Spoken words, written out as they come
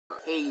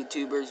Hey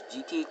YouTubers,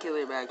 GTA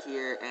Killer back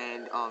here,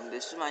 and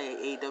this is my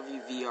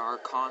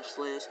AWVR conch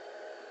list.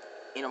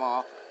 In them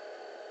all,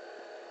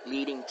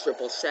 leading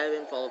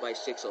 777, followed by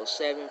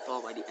 607,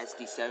 followed by the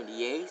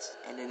SD78,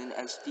 and then an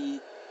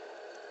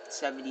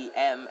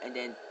SD70M, and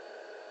then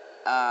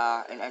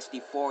an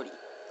SD40.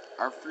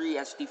 Our free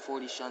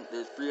SD40 shunt,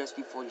 the free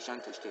SD40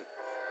 shunters kit,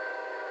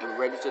 and we're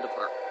ready to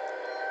depart.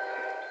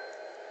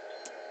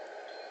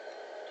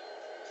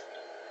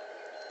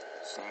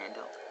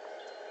 Sandal.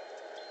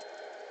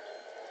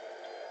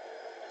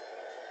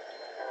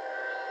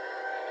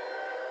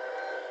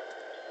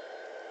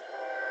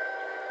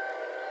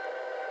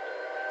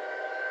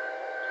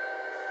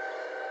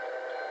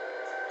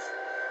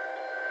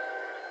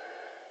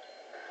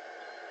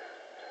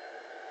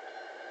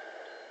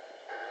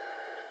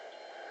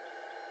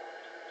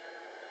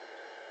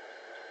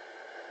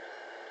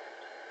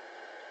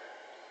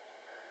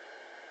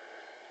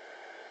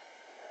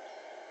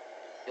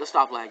 It'll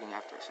stop lagging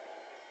after a second.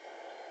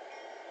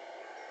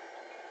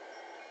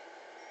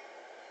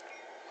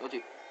 Told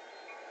you.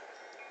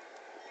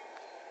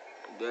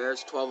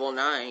 There's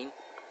 1209.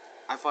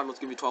 I thought it was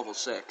gonna be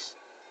 1206.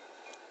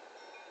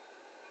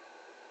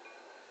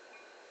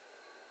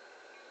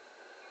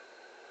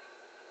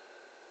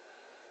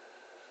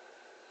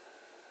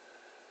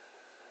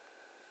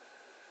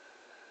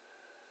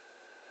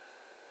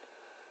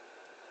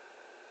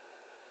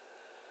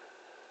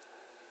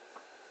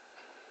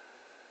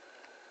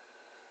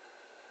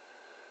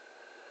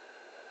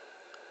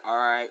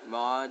 Alright,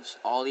 mods,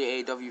 all the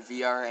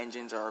AWVR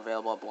engines are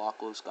available at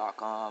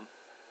blockloose.com.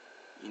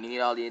 You need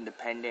all the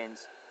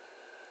dependents.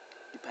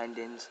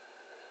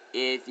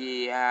 If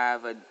you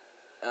have a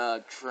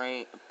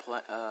trains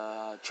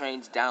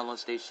download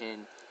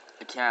station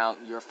account,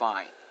 you're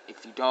fine.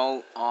 If you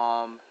don't,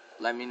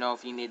 let me know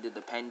if you need the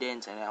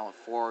dependents, and I'll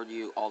forward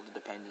you all the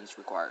dependents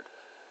required.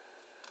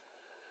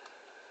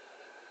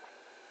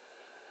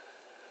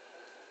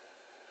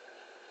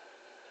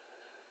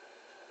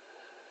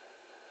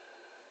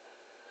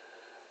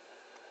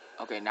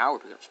 Okay, now we're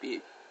picking up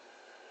speed.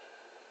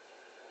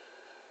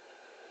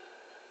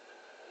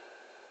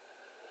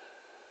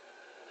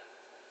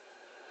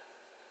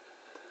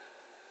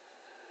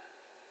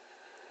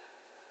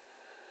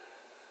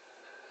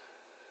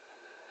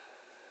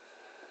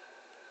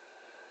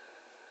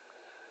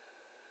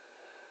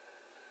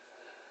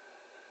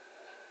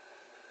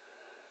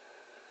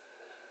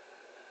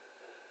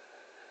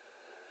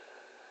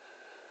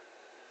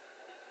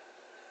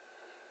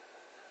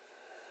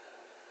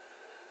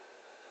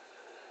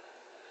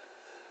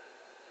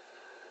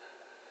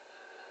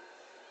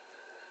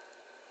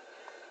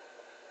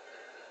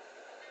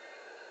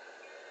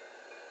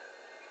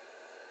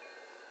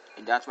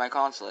 And that's my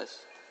cons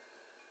list.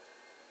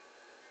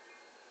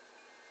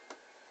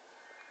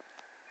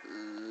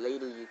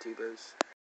 Later, YouTubers.